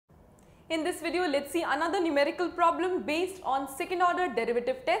In this video, let's see another numerical problem based on second order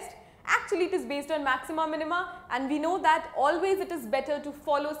derivative test. Actually, it is based on maxima minima, and we know that always it is better to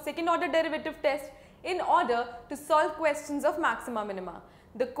follow second order derivative test in order to solve questions of maxima minima.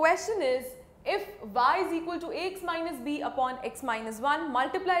 The question is, if y is equal to ax minus b upon x minus 1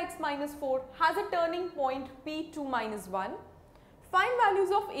 multiply x minus 4 has a turning point p2 minus 1, find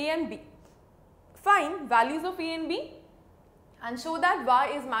values of a and b. Find values of a and b and show that y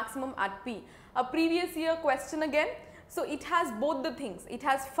is maximum at p. A previous year question again. So it has both the things. It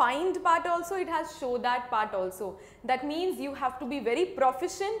has find part also, it has show that part also. That means you have to be very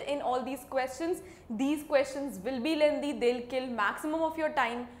proficient in all these questions. These questions will be lengthy, they'll kill maximum of your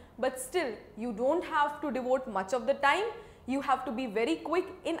time, but still you don't have to devote much of the time. You have to be very quick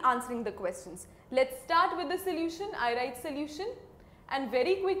in answering the questions. Let's start with the solution. I write solution and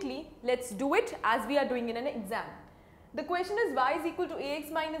very quickly let's do it as we are doing in an exam. The question is y is equal to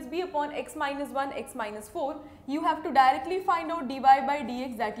ax minus b upon x minus 1 x minus 4. You have to directly find out dy by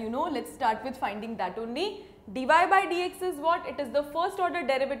dx, that you know. Let's start with finding that only. Dy by dx is what? It is the first order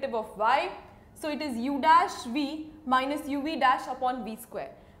derivative of y. So it is u dash v minus uv dash upon v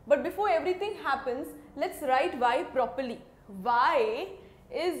square. But before everything happens, let's write y properly. Y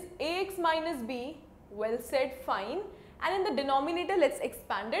is ax minus b, well said, fine. And in the denominator, let's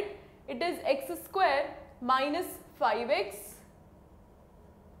expand it. It is x square minus 5x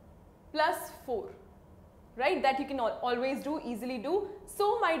plus 4, right? That you can always do, easily do.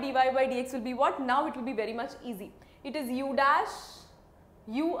 So my dy by dx will be what? Now it will be very much easy. It is u dash,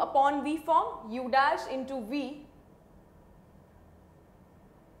 u upon v form, u dash into v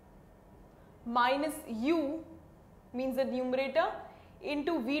minus u means the numerator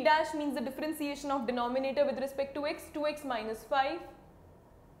into v dash means the differentiation of denominator with respect to x, 2x minus 5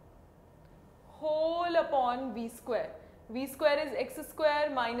 whole upon v square. V square is x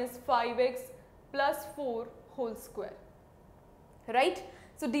square minus 5x plus 4 whole square, right?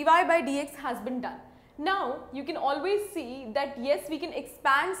 So dy by dx has been done. Now you can always see that yes, we can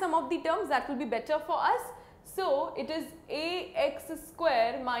expand some of the terms, that will be better for us. So it is ax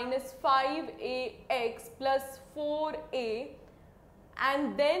square minus 5ax plus 4a,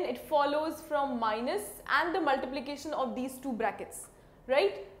 and then it follows from minus and the multiplication of these two brackets,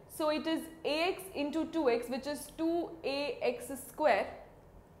 right? So it is ax into 2x, which is 2ax square.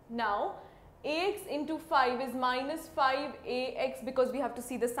 Now ax into 5 is minus 5ax, because we have to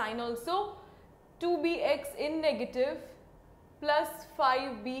see the sign also. 2bx in negative plus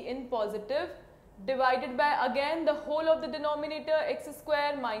 5b in positive, divided by again the whole of the denominator, x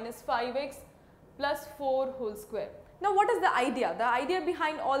square minus 5x plus 4 whole square. Now what is the idea? The idea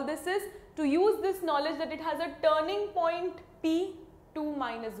behind all this is to use this knowledge that it has a turning point p2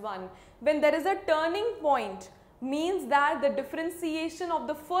 minus 1. When there is a turning point, means that the differentiation of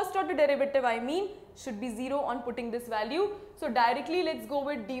the first order derivative should be 0 on putting this value. So directly let's go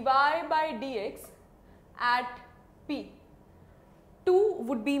with dy by dx at p. 2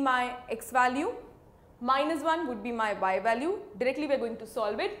 would be my x value, minus 1 would be my y value. Directly we are going to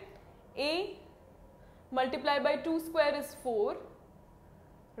solve it. A multiplied by 2 square is 4,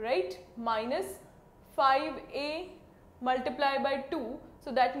 right, minus 5a multiplied by 2,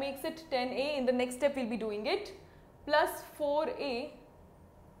 so that makes it 10a. In the next step we will be doing it, plus 4a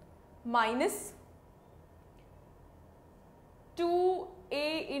minus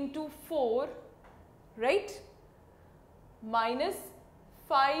 2a into 4, right, minus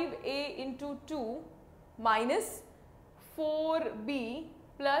 5a into 2 minus 4b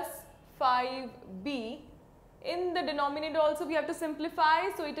plus 5b. In the denominator also we have to simplify,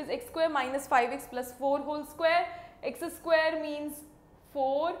 so it is x square minus 5x plus 4 whole square. X square means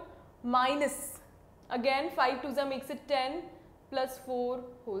 4 minus, again 5 2s makes it 10 plus 4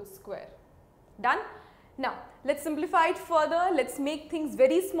 whole square. Done? Now let's simplify it further. Let's make things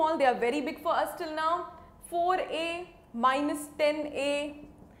very small. They are very big for us till now. 4a minus 10a,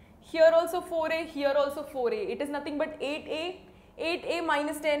 here also 4a, here also 4a. It is nothing but 8a. 8a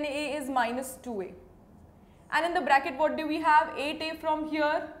minus 10a is minus 2a. And in the bracket what do we have? 8a from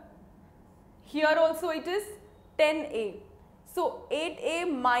here. Here also it is 10a. So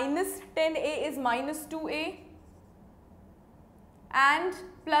 8a minus 10a is minus 2a and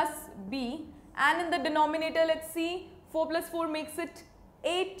plus b. And in the denominator, let's see, 4 plus 4 makes it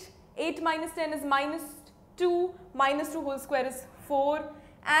 8. 8 minus 10 is minus 2. Minus 2 whole square is 4.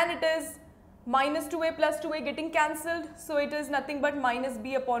 And it is minus 2a plus 2a getting cancelled. So it is nothing but minus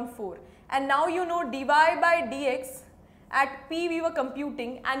b upon 4. And now you know dy by dx at p we were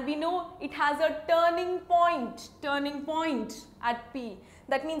computing, and we know it has a turning point at p.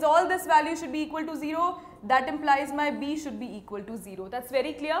 That means all this value should be equal to 0. that implies my b should be equal to 0. That's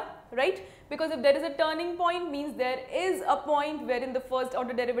very clear, right? Because if there is a turning point, means there is a point wherein the first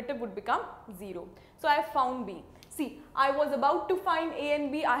order derivative would become 0. So I have found b. See, I was about to find a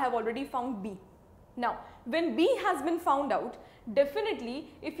and b, I have already found b. Now, when b has been found out, definitely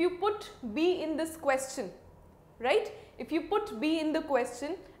if you put b in this question, right? If you put b in the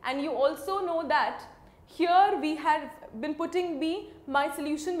question and you also know that here we have been putting b, my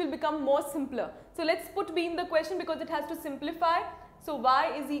solution will become more simpler. So let's put b in the question because it has to simplify. So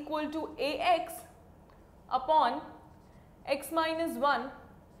y is equal to ax upon x minus 1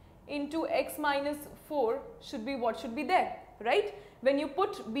 into x minus 4 should be what should be there, right? When you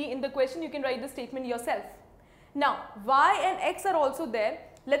put b in the question, you can write the statement yourself. Now, y and x are also there.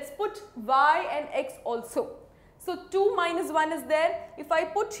 Let's put y and x also. So 2 minus 1 is there. If I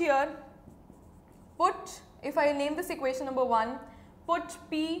put here, if I name this equation number 1, put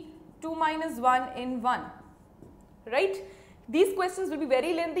p 2 minus 1 in 1, right? These questions will be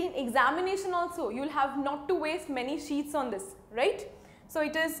very lengthy in examination also. You will have not to waste many sheets on this, right? So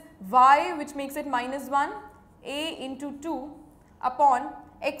it is y, which makes it minus 1, a into 2 upon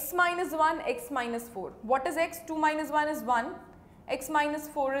x minus 1, x minus 4. What is x? 2 minus 1 is 1, x minus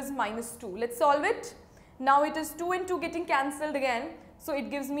 4 is minus 2. Let's solve it. Now it is 2 and 2 getting cancelled again. So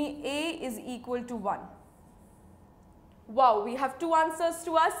it gives me a is equal to 1. Wow, we have two answers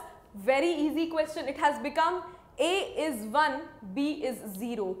to us. Very easy question. It has become a is 1, b is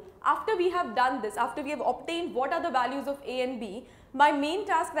 0. After we have done this, after we have obtained what are the values of a and b, my main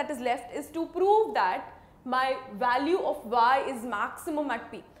task that is left is to prove that my value of y is maximum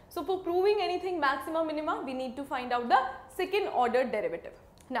at p. So for proving anything maximum minima, we need to find out the second order derivative.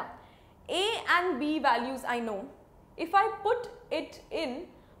 Now, a and b values I know. If I put it in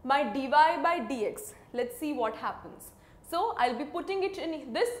my dy by dx, let's see what happens. So I'll be putting it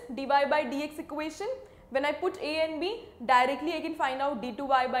in this dy by dx equation. When I put a and b, directly I can find out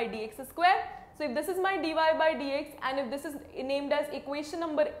d2y by dx square. So if this is my dy by dx and if this is named as equation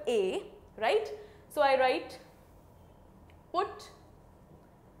number a, right? So I write, put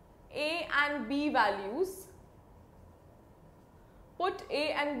a and b values,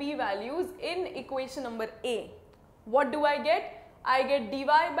 in equation number a. What do I get? I get dy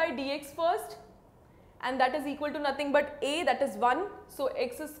by dx first, and that is equal to nothing but a, that is 1. So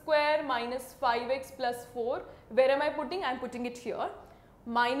x square minus 5x plus 4. Where am I putting? I am putting it here.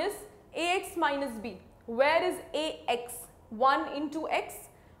 Minus ax minus b. Where is ax? 1 into x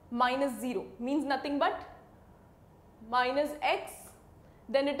minus 0 means nothing but minus x.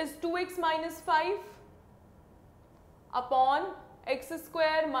 Then it is 2x minus 5 upon x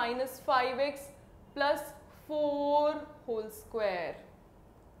square minus 5x plus 4 whole square,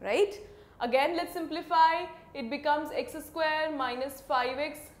 right? Again, let's simplify. It becomes x square minus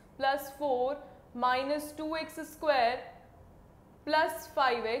 5x plus 4 minus 2x square plus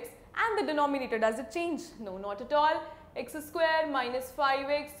 5x, and the denominator, does it change? No, not at all. X square minus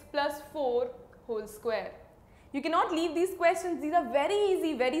 5x plus 4 whole square. You cannot leave these questions. These are very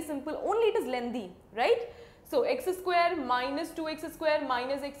easy, very simple, only it is lengthy, right? So x square minus 2x square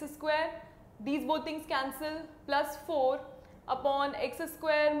minus x square, these both things cancel, plus 4 upon x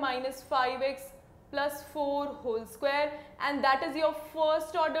square minus 5x plus 4 whole square, and that is your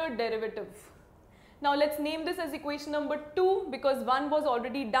first order derivative. Now let's name this as equation number 2 because 1 was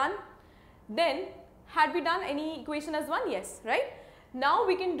already done. Then had we done any equation as 1? Yes, right? Now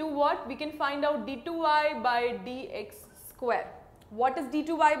we can do what? We can find out d2y by dx square. What is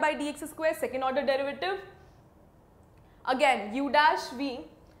d2y by dx square? Second order derivative. Again, u dash v.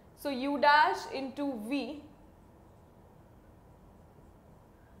 So u dash into v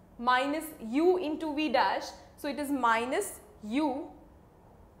minus u into v dash. So it is minus u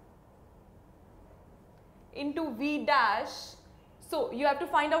into v dash. So you have to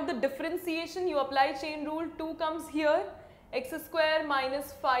find out the differentiation. You apply chain rule. 2 comes here. X square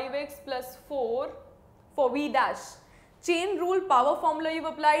minus 5x plus 4 for v dash. Chain rule, power formula you've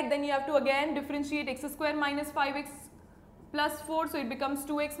applied. Then you have to again differentiate x square minus 5x plus 4. So it becomes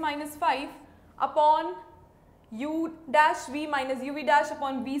 2x minus 5 upon u dash v minus uv dash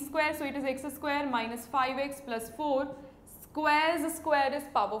upon v square. So it is x square minus 5x plus 4. Squares square is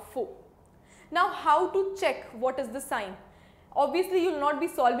power 4. Now how to check what is the sign? Obviously you will not be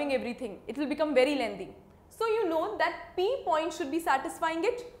solving everything. It will become very lengthy. So you know that p point should be satisfying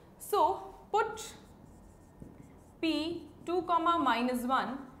it. So put p 2 comma minus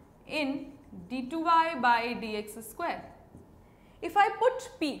 1 in d2y by dx square. If I put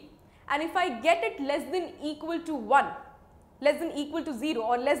p and if I get it less than equal to 1, less than equal to 0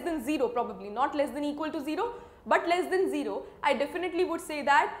 or less than 0 probably, not less than equal to 0, but less than 0, I definitely would say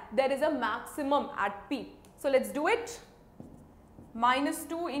that there is a maximum at P. So let's do it. Minus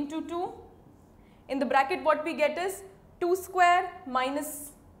 2 into 2. In the bracket what we get is 2 square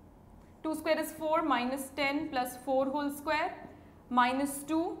minus 2 square is 4 minus 10 plus 4 whole square minus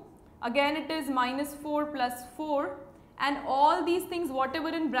 2. Again it is minus 4 plus 4, and all these things whatever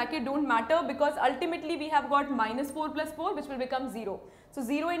in bracket don't matter, because ultimately we have got minus 4 plus 4 which will become 0. So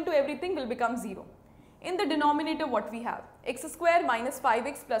 0 into everything will become 0. In the denominator what we have? X square minus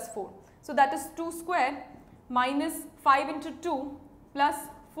 5x plus 4. So that is 2 square minus 5 into 2 plus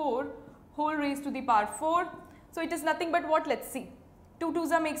 4 whole raised to the power 4. So it is nothing but what? Let's see. 2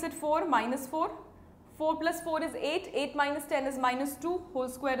 2s makes it 4 minus 4. 4 plus 4 is 8. 8 minus 10 is minus 2. Whole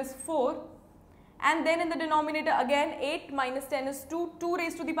square is 4. And then in the denominator again 8 minus 10 is 2. 2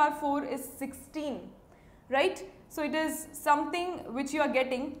 raised to the power 4 is 16. Right? So it is something which you are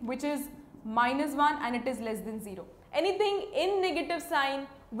getting which is minus 1 and it is less than 0. Anything in negative sign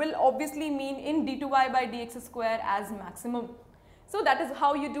will obviously mean in d2y by dx square as maximum. So that is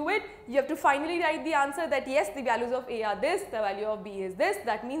how you do it. You have to finally write the answer that yes, the values of A are this, the value of B is this.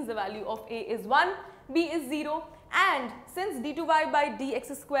 That means the value of A is 1, B is 0, and since d2y by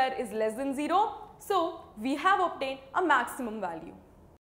dx square is less than 0, so we have obtained a maximum value.